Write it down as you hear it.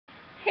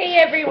Hey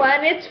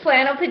everyone, it's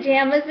Flannel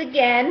Pajamas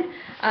again.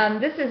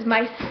 This is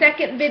my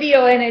second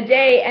video in a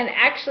day and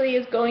actually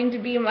is going to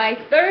be my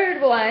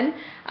third one.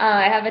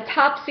 I have a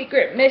top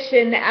secret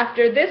mission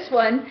after this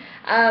one,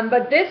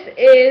 but this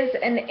is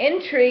an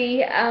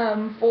entry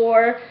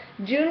for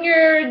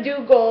Junior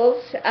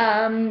Dugal's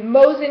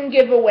Mosin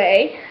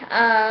giveaway,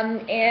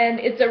 and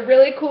it's a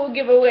really cool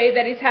giveaway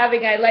that he's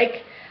having. I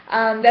like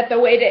that the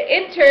way to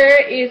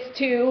enter is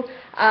to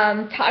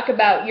talk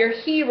about your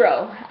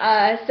hero.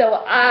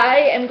 So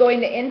I am going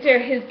to enter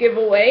his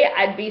giveaway.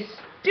 I'd be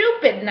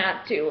stupid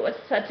not to with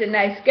such a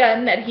nice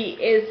gun that he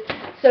is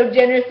so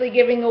generously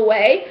giving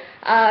away.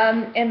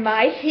 And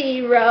my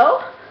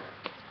hero,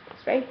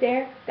 it's right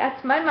there.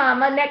 That's my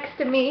mama next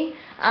to me.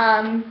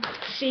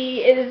 She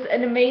is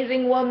an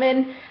amazing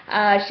woman.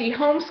 She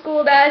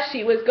homeschooled us.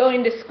 She was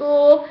going to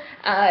school.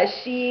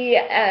 She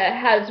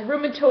has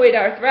rheumatoid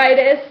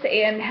arthritis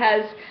and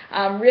has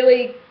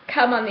really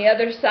come on the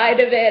other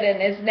side of it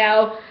and is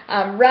now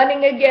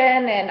running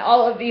again and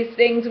all of these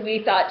things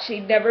we thought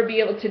she'd never be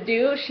able to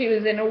do. She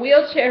was in a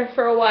wheelchair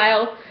for a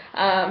while,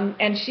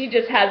 and she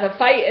just has a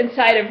fight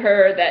inside of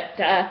her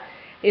that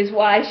is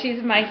why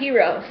she's my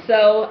hero.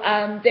 So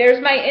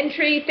there's my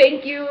entry.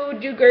 Thank you,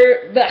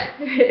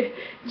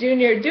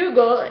 Junior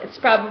Dugal. It's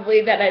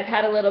probably that I've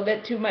had a little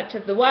bit too much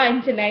of the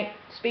wine tonight,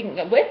 speaking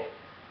of which.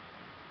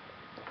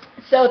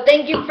 So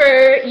thank you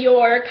for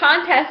your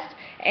contest,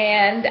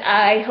 and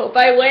I hope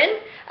I win.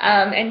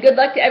 And good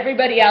luck to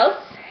everybody else.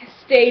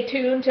 Stay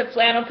tuned to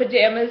Flannel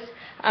Pajamas.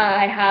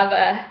 I have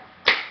a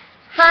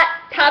hot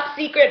top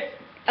secret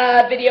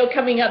video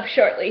coming up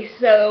shortly.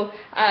 So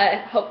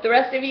hope the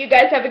rest of you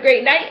guys have a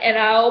great night, and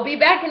I'll be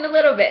back in a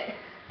little bit.